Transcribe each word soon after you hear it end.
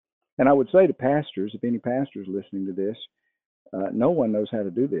And I would say to pastors, if any pastors listening to this, no one knows how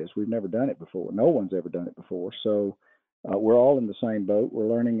to do this. We've never done it before. No one's ever done it before. So we're all in the same boat.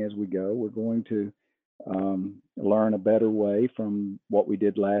 We're learning as we go. We're going to learn a better way from what we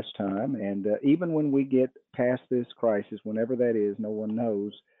did last time. And even when we get past this crisis, whenever that is, no one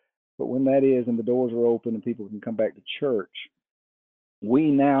knows. But when that is and the doors are open and people can come back to church,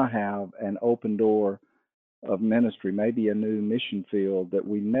 we now have an open door of ministry, maybe a new mission field that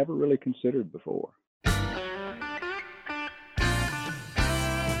we never really considered before.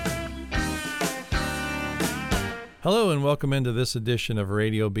 Hello and welcome into this edition of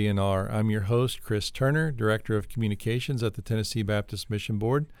Radio BNR. I'm your host, Chris Turner, Director of Communications at the Tennessee Baptist Mission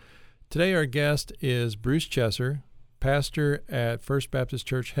Board. Today our guest is Bruce Chesser, pastor at First Baptist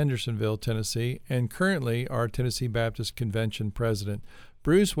Church, Hendersonville, Tennessee, and currently our Tennessee Baptist Convention president.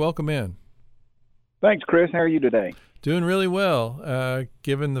 Bruce, welcome in. Thanks, Chris. How are you today? Doing really well,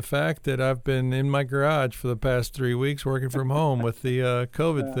 given the fact that I've been in my garage for the past 3 weeks working from home with the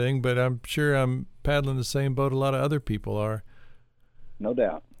COVID thing, but I'm sure I'm paddling the same boat a lot of other people are. No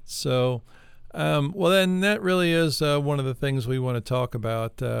doubt. So, well, then that really is one of the things we want to talk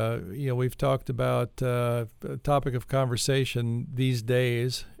about. We've talked about the topic of conversation these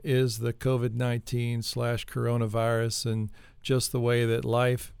days is the COVID-19/coronavirus and just the way that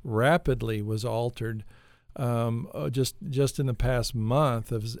life rapidly was altered just in the past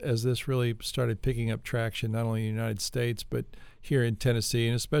month as this really started picking up traction, not only in the United States, but here in Tennessee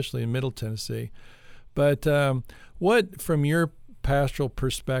and especially in Middle Tennessee. But what, from your pastoral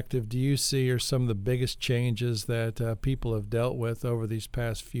perspective, do you see are some of the biggest changes that people have dealt with over these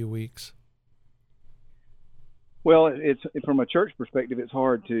past few weeks? Well, it's from a church perspective, it's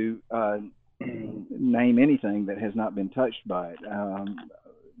hard to name anything that has not been touched by it.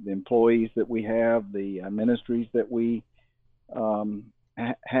 The employees that we have, the ministries that we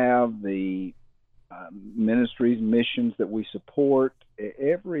have, the ministries, missions that we support,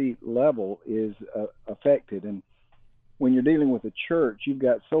 every level is affected. And when you're dealing with a church, you've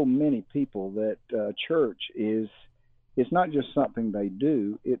got so many people that church it's not just something they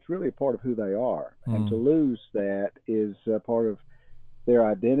do, it's really a part of who they are. And to lose that is a part of their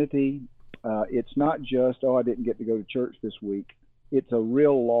identity. It's not just, I didn't get to go to church this week. It's a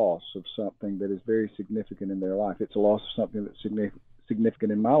real loss of something that is very significant in their life. It's a loss of something that's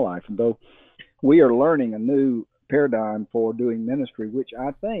significant in my life. And though we are learning a new paradigm for doing ministry, which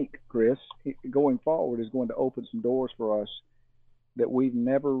I think, Chris, going forward is going to open some doors for us that we've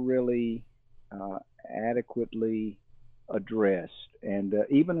never really adequately addressed. And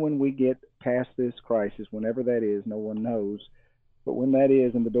even when we get past this crisis, whenever that is, no one knows. But when that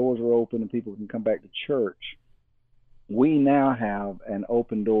is and the doors are open and people can come back to church, we now have an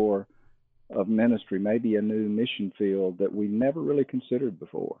open door of ministry, maybe a new mission field that we never really considered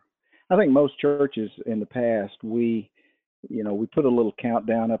before. I think most churches in the past, we put a little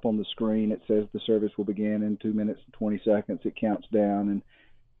countdown up on the screen. It says the service will begin in 2 minutes and 20 seconds. It counts down, and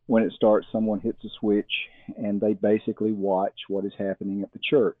when it starts, someone hits a switch, and they basically watch what is happening at the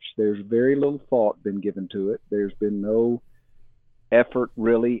church. There's very little thought been given to it. There's been no effort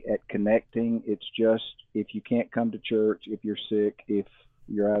really at connecting. It's just, if you can't come to church, if you're sick, if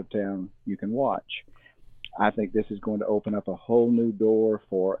you're out of town, you can watch. I think this is going to open up a whole new door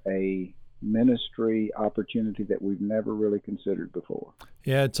for a ministry opportunity that we've never really considered before.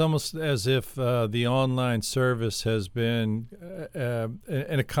 Yeah, it's almost as if the online service has been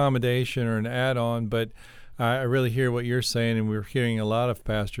an accommodation or an add-on, but I really hear what you're saying, and we're hearing a lot of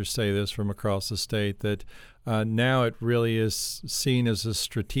pastors say this from across the state, that now it really is seen as a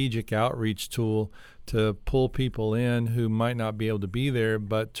strategic outreach tool to pull people in who might not be able to be there,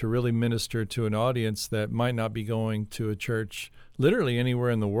 but to really minister to an audience that might not be going to a church literally anywhere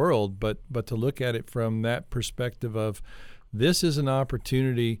in the world, but to look at it from that perspective of this is an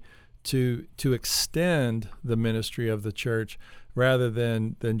opportunity to extend the ministry of the church rather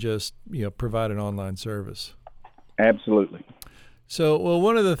than just provide an online service. Absolutely. So, well,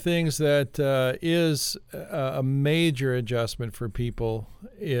 one of the things that is a major adjustment for people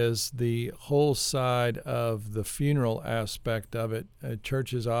is the whole side of the funeral aspect of it.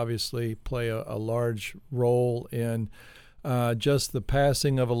 Churches obviously play a large role in just the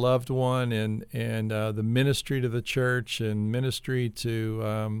passing of a loved one and the ministry to the church and ministry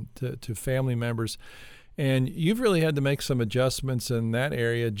to family members. And you've really had to make some adjustments in that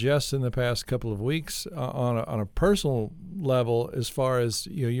area just in the past couple of weeks on a personal level as far as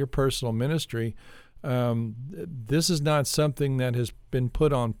your personal ministry. This is not something that has been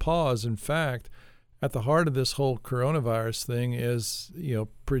put on pause. In fact, at the heart of this whole coronavirus thing is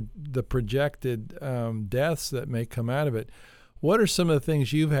the projected deaths that may come out of it. What are some of the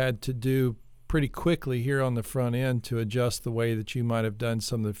things you've had to do pretty quickly here on the front end to adjust the way that you might have done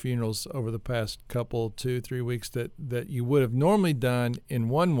some of the funerals over the past couple, 2-3 weeks that you would have normally done in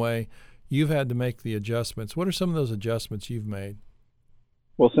one way? You've had to make the adjustments. What are some of those adjustments you've made?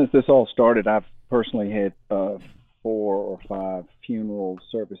 Well, since this all started, I've personally had 4 or 5 funeral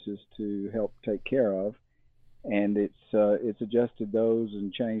services to help take care of, and it's adjusted those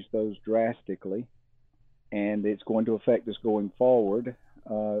and changed those drastically, and it's going to affect us going forward.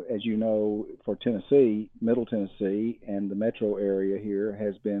 As you know, for Tennessee, Middle Tennessee and the metro area here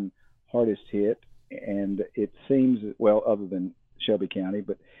has been hardest hit, and it seems, well, other than Shelby County,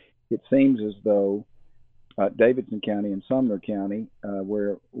 but it seems as though Davidson County and Sumner County,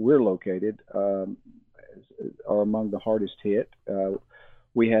 where we're located, are among the hardest hit.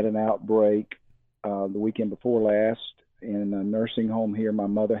 We had an outbreak the weekend before last in a nursing home here. My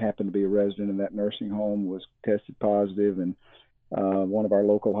mother happened to be a resident in that nursing home, was tested positive, and one of our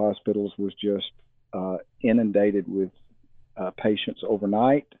local hospitals was just inundated with patients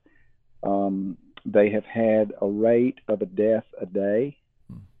overnight. They have had a rate of a death a day,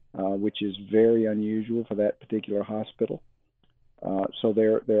 which is very unusual for that particular hospital. So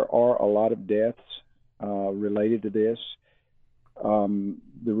there are a lot of deaths related to this.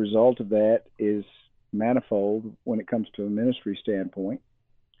 The result of that is manifold when it comes to a ministry standpoint.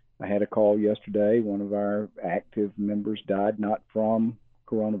 I had a call yesterday. One of our active members died, not from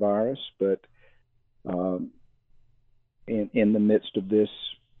coronavirus, but in the midst of this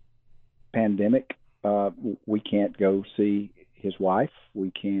pandemic. We can't go see his wife.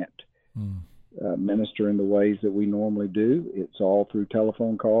 We can't minister in the ways that we normally do. It's all through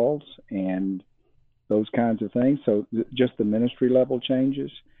telephone calls and those kinds of things. So just the ministry level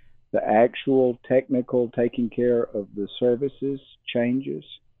changes. The actual technical taking care of the services changes.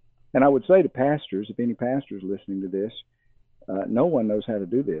 And I would say to pastors, if any pastors listening to this, no one knows how to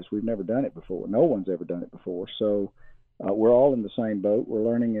do this. We've never done it before. No one's ever done it before. So we're all in the same boat. We're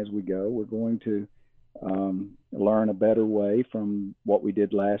learning as we go. We're going to learn a better way from what we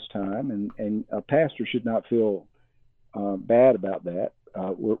did last time. And a pastor should not feel bad about that.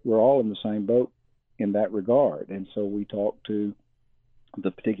 We're all in the same boat in that regard. And so we talked to the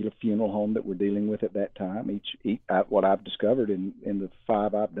particular funeral home that we're dealing with at that time. What I've discovered in the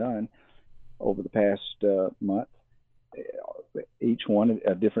 5 I've done over the past month, each one,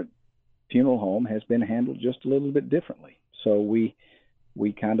 a different funeral home, has been handled just a little bit differently. So we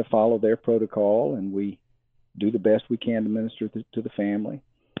kind of follow their protocol, and we do the best we can to minister to the family.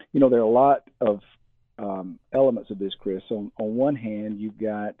 You know, there are a lot of elements of this, Chris. On one hand, you've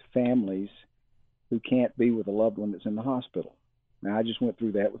got families who can't be with a loved one that's in the hospital. Now, I just went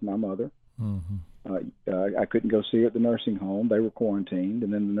through that with my mother. Mm-hmm. I couldn't go see her at the nursing home. They were quarantined,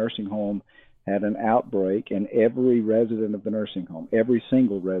 and then the nursing home had an outbreak, and every resident of the nursing home, every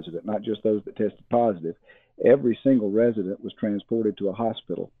single resident, not just those that tested positive, every single resident was transported to a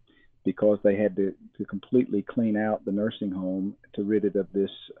hospital because they had to completely clean out the nursing home to rid it of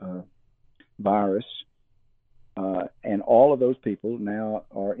this virus. And all of those people now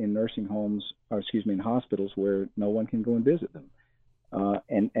are in nursing homes, in hospitals where no one can go and visit them.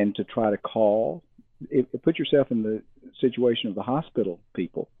 And to try to call, put yourself in the situation of the hospital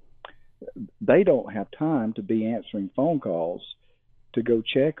people. They don't have time to be answering phone calls to go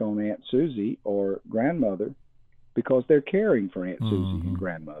check on Aunt Susie or grandmother because they're caring for Aunt Susie and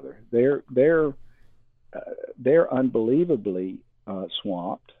grandmother. They're unbelievably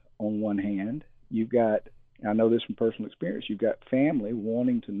swamped on one hand. You've got, I know this from personal experience, you've got family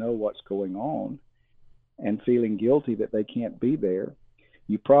wanting to know what's going on and feeling guilty that they can't be there.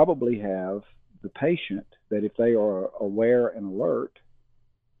 You probably have the patient that if they are aware and alert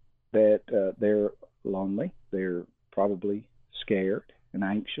that they're lonely, they're probably scared and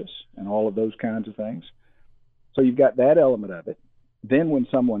anxious and all of those kinds of things. So you've got that element of it. Then when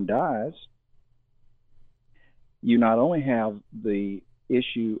someone dies, you not only have the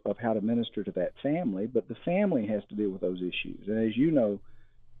issue of how to minister to that family, but the family has to deal with those issues. And as you know,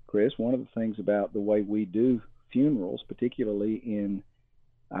 Chris, one of the things about the way we do funerals, particularly in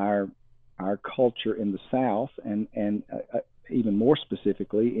our culture in the South, and even more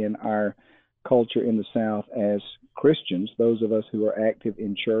specifically in our culture in the South as Christians, those of us who are active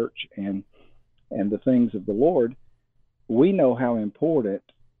in church and the things of the Lord, we know how important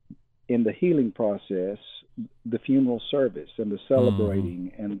in the healing process the funeral service and the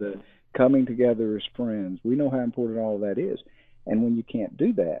celebrating and the coming together as friends. We know how important all of that is. And when you can't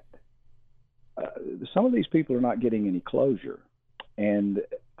do that, some of these people are not getting any closure. And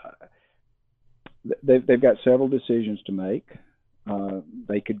they've got several decisions to make.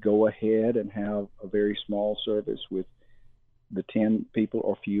 They could go ahead and have a very small service with the 10 people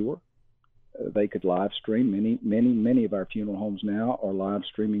or fewer. They could live stream. Many of our funeral homes now are live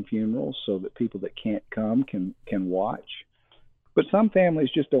streaming funerals so that people that can't come can watch. But some families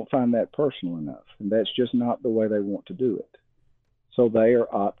just don't find that personal enough, and that's just not the way they want to do it. So they are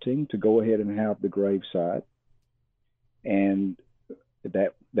opting to go ahead and have the graveside, and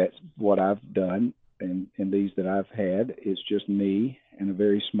that's what I've done. And these that I've had, it's just me and a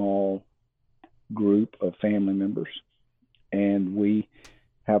very small group of family members, and we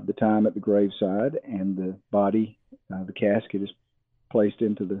have the time at the graveside, and the body, the casket is placed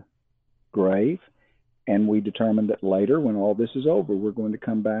into the grave, and we determine that later, when all this is over, we're going to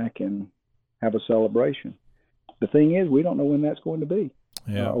come back and have a celebration. The thing is, we don't know when that's going to be.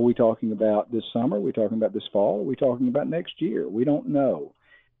 Yeah. Are we talking about this summer? Are we talking about this fall? Are we talking about next year? We don't know.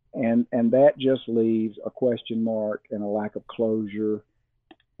 And that just leaves a question mark and a lack of closure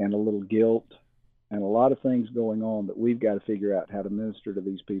and a little guilt and a lot of things going on that we've got to figure out how to minister to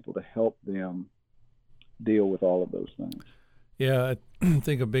these people to help them deal with all of those things. Yeah, I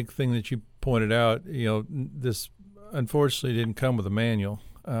think a big thing that you pointed out, this unfortunately didn't come with a manual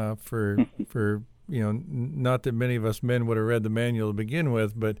for not that many of us men would have read the manual to begin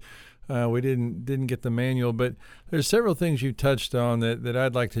with, but we didn't get the manual. But there's several things you touched on that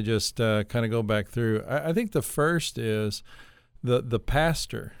I'd like to just kind of go back through. I think the first is the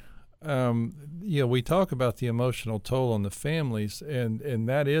pastor. We talk about the emotional toll on the families, and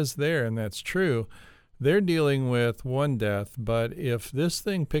that is there, and that's true. They're dealing with one death, but if this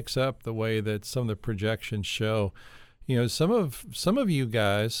thing picks up the way that some of the projections show, some of you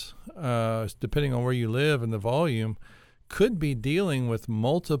guys, depending on where you live and the volume, could be dealing with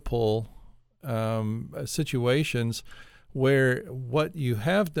multiple situations where what you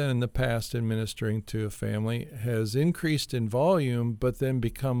have done in the past in ministering to a family has increased in volume, but then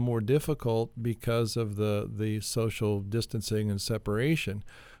become more difficult because of the social distancing and separation.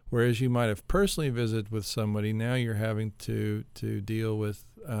 Whereas you might have personally visited with somebody, now you're having to deal with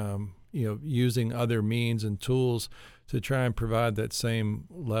using other means and tools to try and provide that same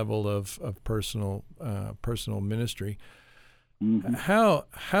level of personal ministry. Mm-hmm.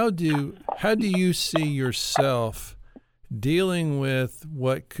 How do you see yourself dealing with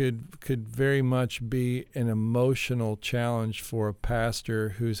what could very much be an emotional challenge for a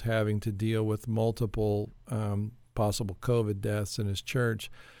pastor who's having to deal with multiple possible COVID deaths in his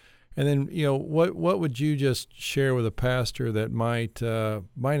church? And then, what would you just share with a pastor that might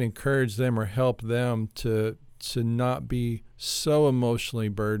encourage them or help them to not be so emotionally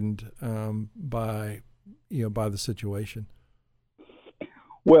burdened by the situation?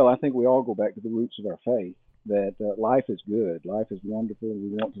 Well, I think we all go back to the roots of our faith, that life is good. Life is wonderful. We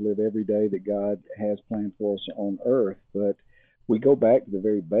want to live every day that God has planned for us on earth. But we go back to the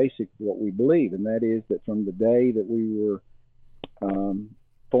very basics of what we believe, and that is that from the day that we were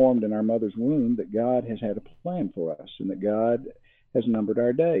formed in our mother's womb, that God has had a plan for us, and that God has numbered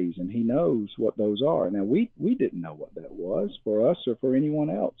our days, and He knows what those are. Now, we didn't know what that was for us or for anyone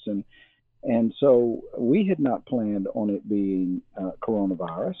else, and so we had not planned on it being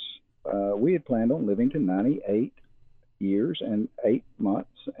coronavirus. We had planned on living to 98 years and 8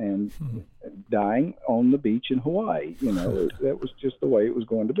 months and dying on the beach in Hawaii. That was just the way it was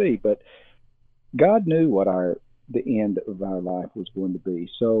going to be. But God knew what the end of our life was going to be.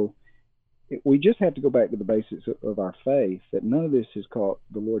 So we just have to go back to the basics of our faith, that none of this has caught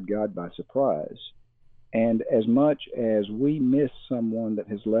the Lord God by surprise. And as much as we miss someone that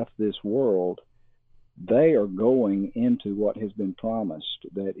has left this world, they are going into what has been promised,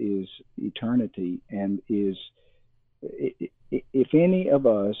 that is eternity, and is, if any of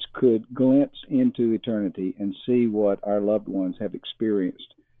us could glimpse into eternity and see what our loved ones have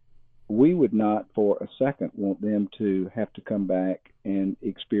experienced, we would not for a second want them to have to come back and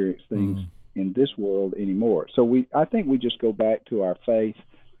experience things in this world anymore. So I think we just go back to our faith,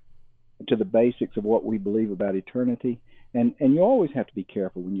 to the basics of what we believe about eternity. And you always have to be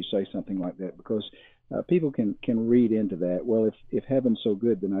careful when you say something like that, because people can read into that, well, if heaven's so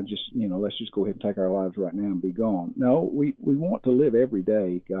good, then let's just go ahead and take our lives right now and be gone. No, we want to live every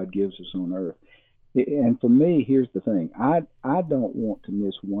day God gives us on earth. And for me, here's the thing. I don't want to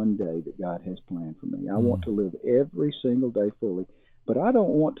miss one day that God has planned for me. I want to live every single day fully, but I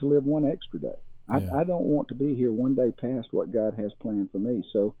don't want to live one extra day. I don't want to be here one day past what God has planned for me.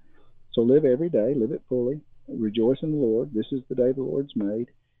 So live every day, live it fully, rejoice in the Lord. This is the day the Lord's made.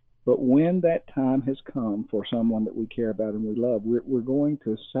 But when that time has come for someone that we care about and we love, we're going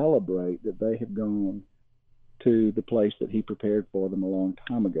to celebrate that they have gone to the place that He prepared for them a long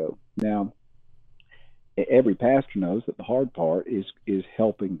time ago. Now, every pastor knows that the hard part is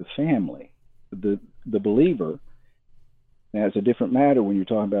helping the family. The believer Now, it's a different matter when you're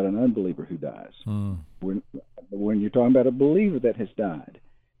talking about an unbeliever who dies. Mm. When you're talking about a believer that has died,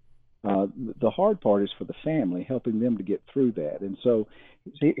 the hard part is for the family, helping them to get through that. And so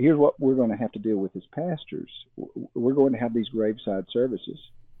here's what we're going to have to deal with as pastors. We're going to have these graveside services.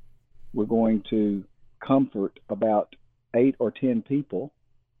 We're going to comfort about 8 or 10 people,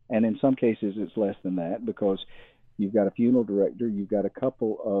 and in some cases it's less than that, because you've got a funeral director, you've got a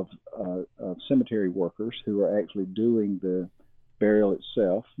couple of cemetery workers who are actually doing the burial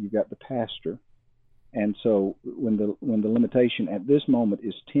itself, you've got the pastor. And so when the limitation at this moment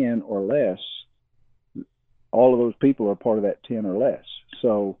is 10 or less, all of those people are part of that 10 or less.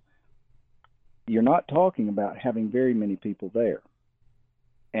 So you're not talking about having very many people there.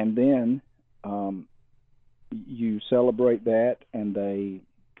 And then you celebrate that, and they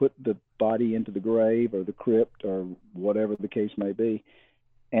put the body into the grave or the crypt or whatever the case may be.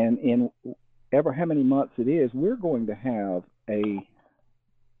 And in ever how many months it is, we're going to have a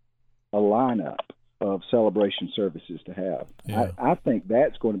lineup of celebration services to have. Yeah. I think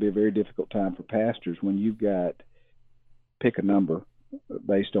that's going to be a very difficult time for pastors when you've got, pick a number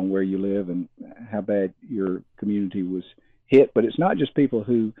based on where you live and how bad your community was hit. But it's not just people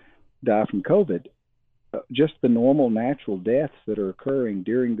who die from COVID, just the normal natural deaths that are occurring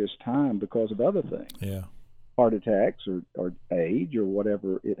during this time because of other things. Yeah. Heart attacks or age or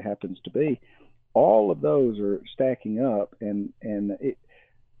whatever it happens to be. All of those are stacking up, and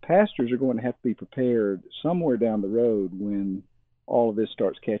pastors are going to have to be prepared somewhere down the road when all of this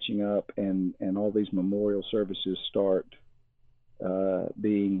starts catching up and all these memorial services start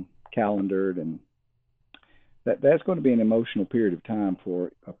being calendared, and that's going to be an emotional period of time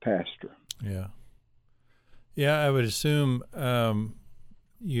for a pastor. Yeah. Yeah, I would assume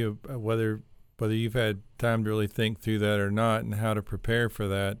whether you've had time to really think through that or not, and how to prepare for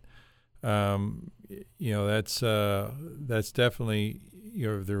that. That's definitely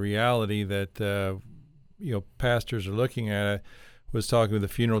the reality that pastors are looking at. I was talking with the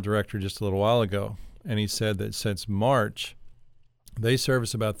funeral director just a little while ago, and he said that since March, they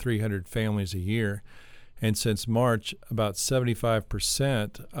service about 300 families a year. And since March, about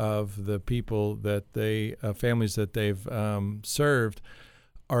 75% of the people that families that they've served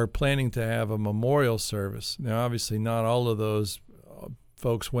are planning to have a memorial service. Now, obviously, not all of those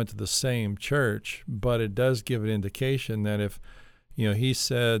folks went to the same church, but it does give an indication that if, he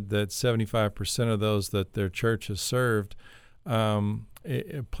said that 75% of those that their church has served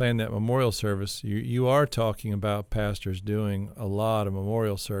plan that memorial service, you are talking about pastors doing a lot of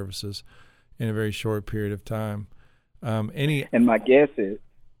memorial services in a very short period of time. And my guess is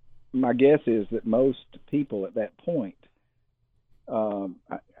that most people at that point,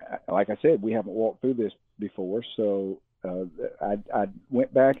 like I said, we haven't walked through this before, so I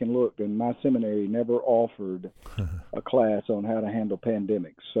went back and looked, and my seminary never offered a class on how to handle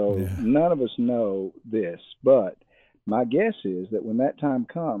pandemics. So None of us know this, but my guess is that when that time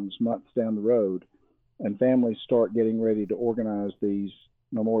comes, months down the road, and families start getting ready to organize these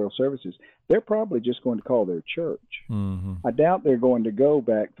memorial services, they're probably just going to call their church. Mm-hmm. I doubt they're going to go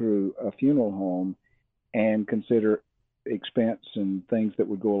back through a funeral home and consider expense and things that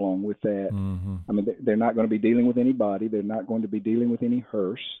would go along with that. Mm-hmm. I mean, they're not going to be dealing with anybody. They're not going to be dealing with any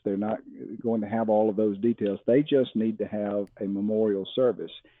hearse. They're not going to have all of those details. They just need to have a memorial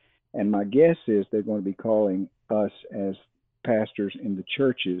service. And my guess is they're going to be calling us as pastors in the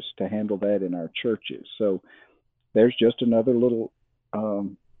churches to handle that in our churches. So there's just another little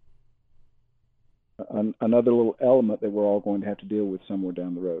element that we're all going to have to deal with somewhere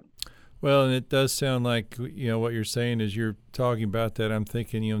down the road. Well, and it does sound like, what you're saying is you're talking about that. I'm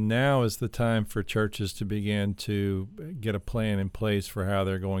thinking, now is the time for churches to begin to get a plan in place for how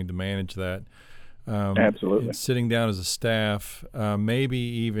they're going to manage that. Absolutely. Sitting down as a staff, maybe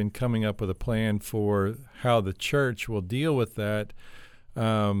even coming up with a plan for how the church will deal with that.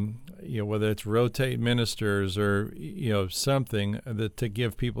 Whether it's rotate ministers or something that to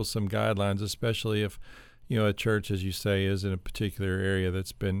give people some guidelines, especially if a church, as you say, is in a particular area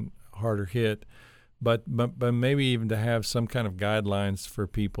that's been harder hit, but maybe even to have some kind of guidelines for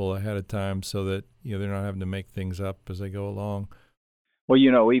people ahead of time so that they're not having to make things up as they go along. Well,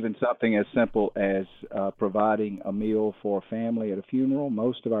 even something as simple as providing a meal for a family at a funeral.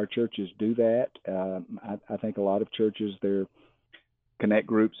 Most of our churches do that. I think a lot of churches, their connect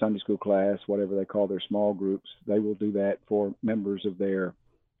group, Sunday school class, whatever they call their small groups, they will do that for members of their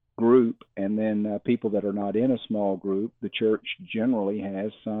group. And then people that are not in a small group, the church generally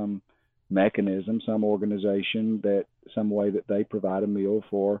has some mechanism, some organization, some way that they provide a meal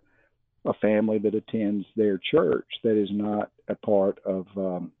for a family that attends their church that is not a part of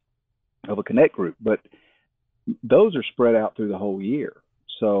a connect group. But those are spread out through the whole year.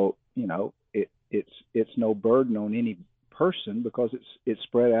 So, it's no burden on any person because it's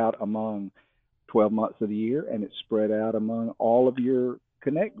spread out among 12 months of the year, and it's spread out among all of your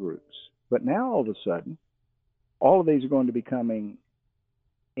connect groups. But now all of a sudden, all of these are going to be coming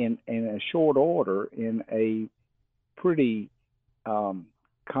in a short order in a pretty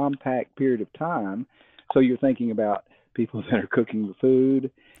compact period of time. So you're thinking about people that are cooking the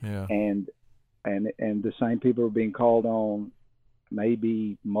food, Yeah. and the same people are being called on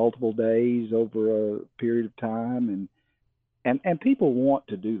maybe multiple days over a period of time, and people want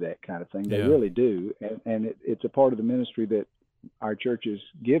to do that kind of thing. They Yeah. really do, and it's a part of the ministry that our churches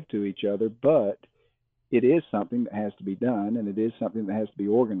give to each other. But it is something that has to be done, and it is something that has to be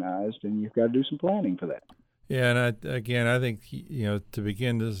organized, and you've got to do some planning for that. Yeah, and I think to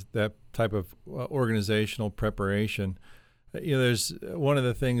begin that type of organizational preparation, there's one of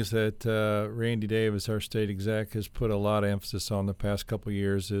the things that Randy Davis, our state exec, has put a lot of emphasis on the past couple of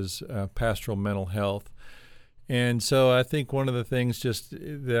years is pastoral mental health. And so I think one of the things just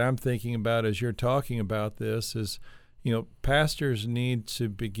that I'm thinking about as you're talking about this is, pastors need to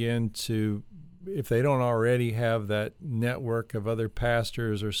begin to, if they don't already have that network of other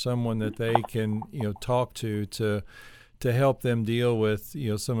pastors or someone that they can, talk to help them deal with,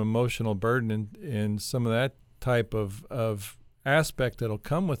 some emotional burden and some of that type of aspect that'll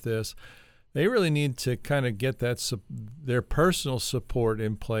come with this, they really need to kind of get their personal support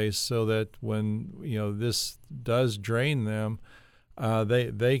in place so that when this does drain them,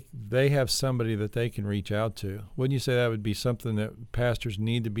 they have somebody that they can reach out to. Wouldn't you say that would be something that pastors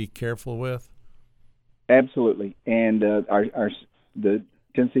need to be careful with? Absolutely, and the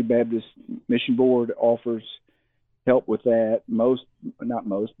Tennessee Baptist Mission Board offers help with that. Not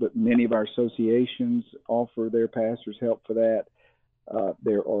most, but many of our associations offer their pastors help for that.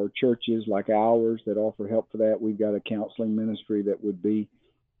 There are churches like ours that offer help for that. We've got a counseling ministry that would be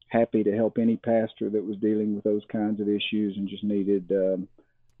happy to help any pastor that was dealing with those kinds of issues and just needed a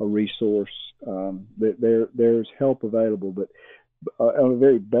resource. There's help available, but on a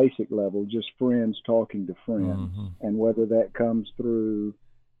very basic level, just friends talking to friends. Mm-hmm. And whether that comes through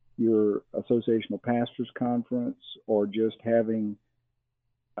your associational pastors conference or just having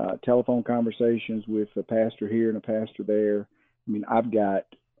telephone conversations with a pastor here and a pastor there. I mean, I've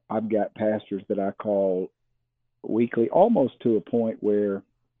got pastors that I call weekly, almost to a point where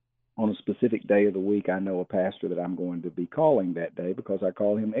on a specific day of the week, I know a pastor that I'm going to be calling that day because I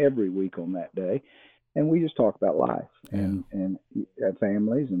call him every week on that day. And we just talk about life and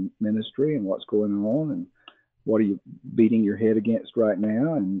families and ministry and what's going on and what are you beating your head against right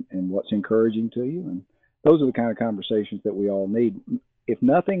now and what's encouraging to you. And those are the kind of conversations that we all need. If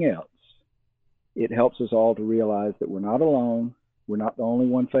nothing else, it helps us all to realize that we're not alone. We're not the only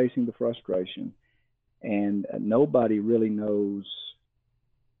one facing the frustration. And nobody really knows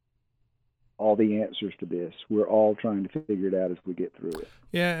all the answers to this. We're all trying to figure it out as we get through it.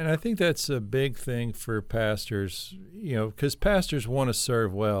 Yeah, and I think that's a big thing for pastors, because pastors want to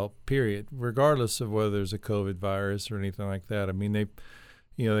serve well, period, regardless of whether there's a COVID virus or anything like that. I mean,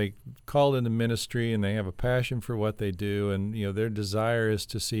 they called into ministry and they have a passion for what they do, and their desire is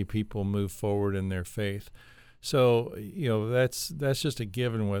to see people move forward in their faith. So that's just a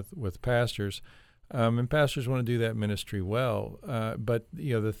given with pastors. And pastors want to do that ministry well. But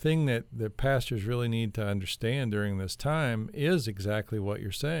the thing that pastors really need to understand during this time is exactly what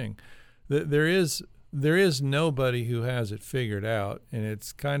you're saying. There is nobody who has it figured out, and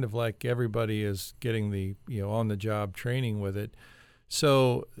it's kind of like everybody is getting the on-the-job training with it.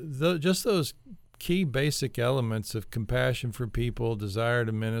 So just those key basic elements of compassion for people, desire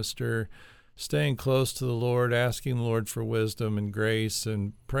to minister, staying close to the Lord, asking the Lord for wisdom and grace,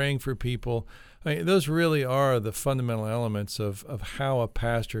 and praying for people. I mean, those really are the fundamental elements of how a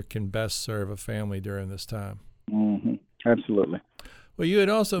pastor can best serve a family during this time. Mm-hmm. Absolutely. Well, you had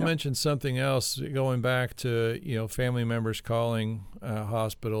also mentioned something else going back to, family members calling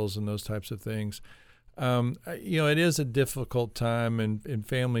hospitals and those types of things. It is a difficult time, and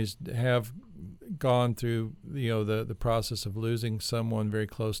families have gone through, the process of losing someone very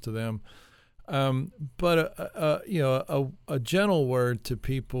close to them. But a gentle word to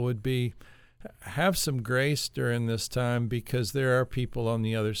people would be, have some grace during this time, because there are people on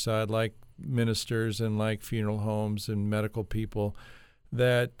the other side, like ministers and like funeral homes and medical people,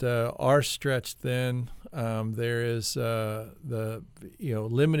 that are stretched thin. There is the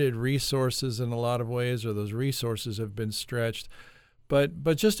limited resources in a lot of ways, or those resources have been stretched.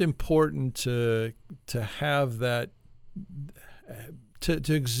 But just important to have that,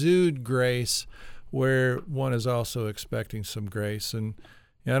 to exude grace where one is also expecting some grace. And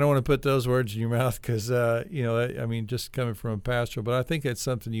Yeah, I don't want to put those words in your mouth because, I mean, just coming from a pastor, but I think it's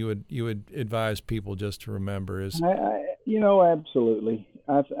something you would advise people just to remember is. Absolutely.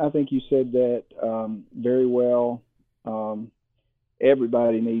 I think you said that very well.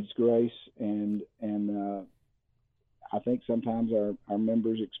 Everybody needs grace, and I think sometimes our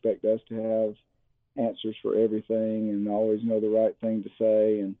members expect us to have answers for everything and always know the right thing to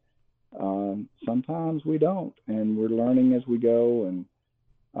say, and sometimes we don't, and we're learning as we go, and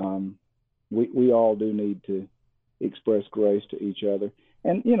we all do need to express grace to each other,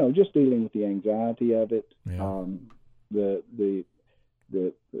 and just dealing with the anxiety of it, the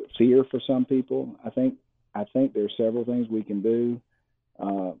fear for some people. I think there are several things we can do.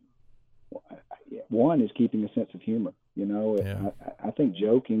 One is keeping a sense of humor. I think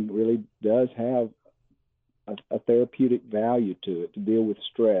joking really does have a therapeutic value to it, to deal with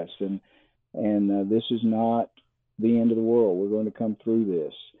stress, and this is not the end of the world. We're going to come through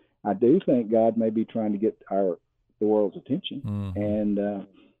this. I do think God may be trying to get the world's attention, and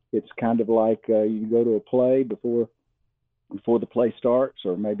it's kind of like you go to a play before the play starts,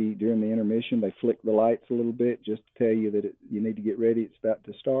 or maybe during the intermission they flick the lights a little bit just to tell you that you need to get ready. It's about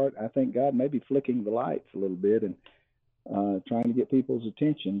to start. I think God may be flicking the lights a little bit and trying to get people's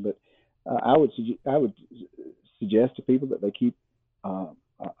attention. But I would suggest to people that they keep a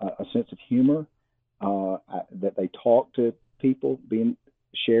sense of humor, that they talk to people,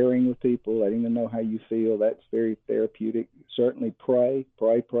 sharing with people, letting them know how you feel. That's very therapeutic. Certainly pray. We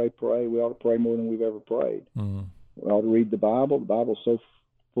ought to pray more than we've ever prayed. Mm-hmm. We ought to read the Bible. The Bible's so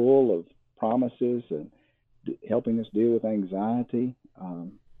full of promises and helping us deal with anxiety.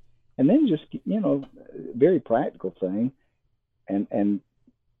 And then just, very practical thing. And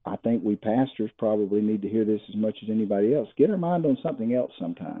I think we pastors probably need to hear this as much as anybody else. Get our mind on something else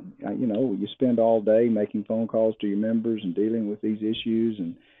sometime. You spend all day making phone calls to your members and dealing with these issues,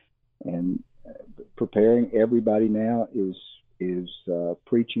 and preparing. Everybody now is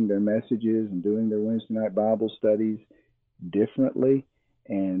preaching their messages and doing their Wednesday night Bible studies differently,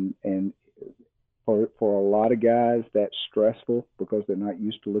 and for a lot of guys that's stressful because they're not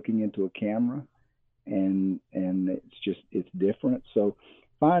used to looking into a camera, and it's different. So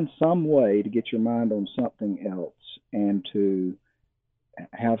find some way to get your mind on something else and to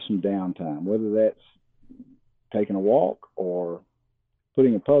have some downtime, whether that's taking a walk or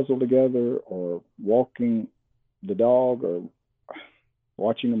putting a puzzle together or walking the dog or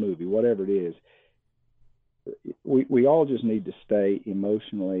watching a movie, whatever it is. We all just need to stay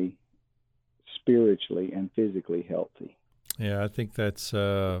emotionally, spiritually, and physically healthy. Yeah, I think that's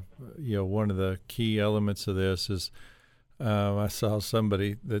one of the key elements of this is I saw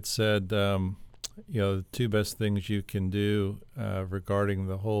somebody that said the two best things you can do regarding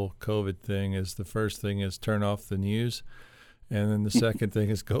the whole COVID thing is, the first thing is turn off the news, and then the second thing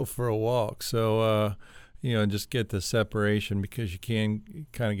is go for a walk. So just get the separation, because you can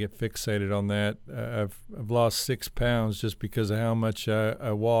kind of get fixated on that. I've lost 6 pounds just because of how much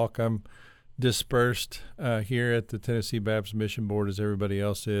I walk. I'm dispersed here at the Tennessee Baptist Mission Board as everybody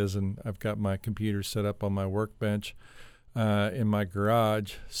else is, and I've got my computer set up on my workbench in my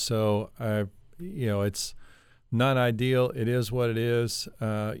garage. So it's not ideal. It is what it is.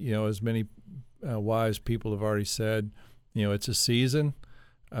 As many wise people have already said, it's a season.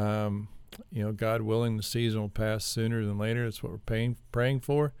 God willing, the season will pass sooner than later. That's what we're praying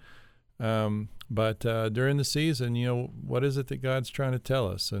for. But during the season, what is it that God's trying to tell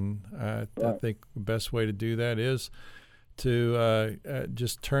us? And I think the best way to do that is to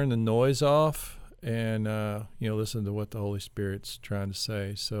just turn the noise off and, listen to what the Holy Spirit's trying to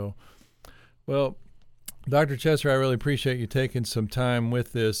say. So, well, Dr. Chesser, I really appreciate you taking some time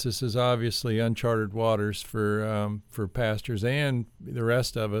with this. This is obviously uncharted waters for pastors and the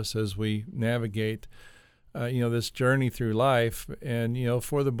rest of us as we navigate, this journey through life. And,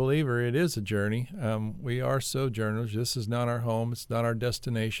 for the believer, it is a journey. We are sojourners. This is not our home. It's not our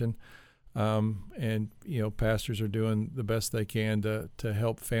destination. And pastors are doing the best they can to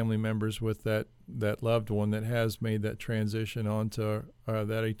help family members with that loved one that has made that transition onto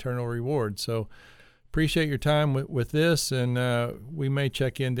that eternal reward. So appreciate your time with this, and we may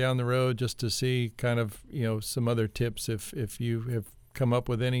check in down the road just to see kind of some other tips if you have come up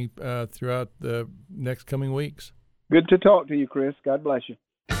with any throughout the next coming weeks. Good to talk to you, Chris. God bless you.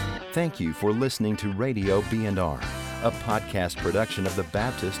 Thank you for listening to Radio B&R, a podcast production of the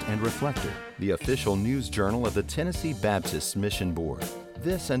Baptist and Reflector, the official news journal of the Tennessee Baptist Mission Board.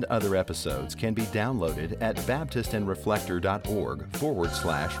 This and other episodes can be downloaded at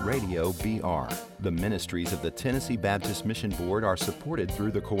baptistandreflector.org/Radio BR. The ministries of the Tennessee Baptist Mission Board are supported through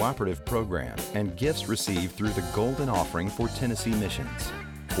the Cooperative Program and gifts received through the Golden Offering for Tennessee Missions.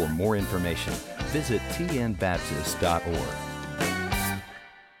 For more information, visit tnbaptist.org.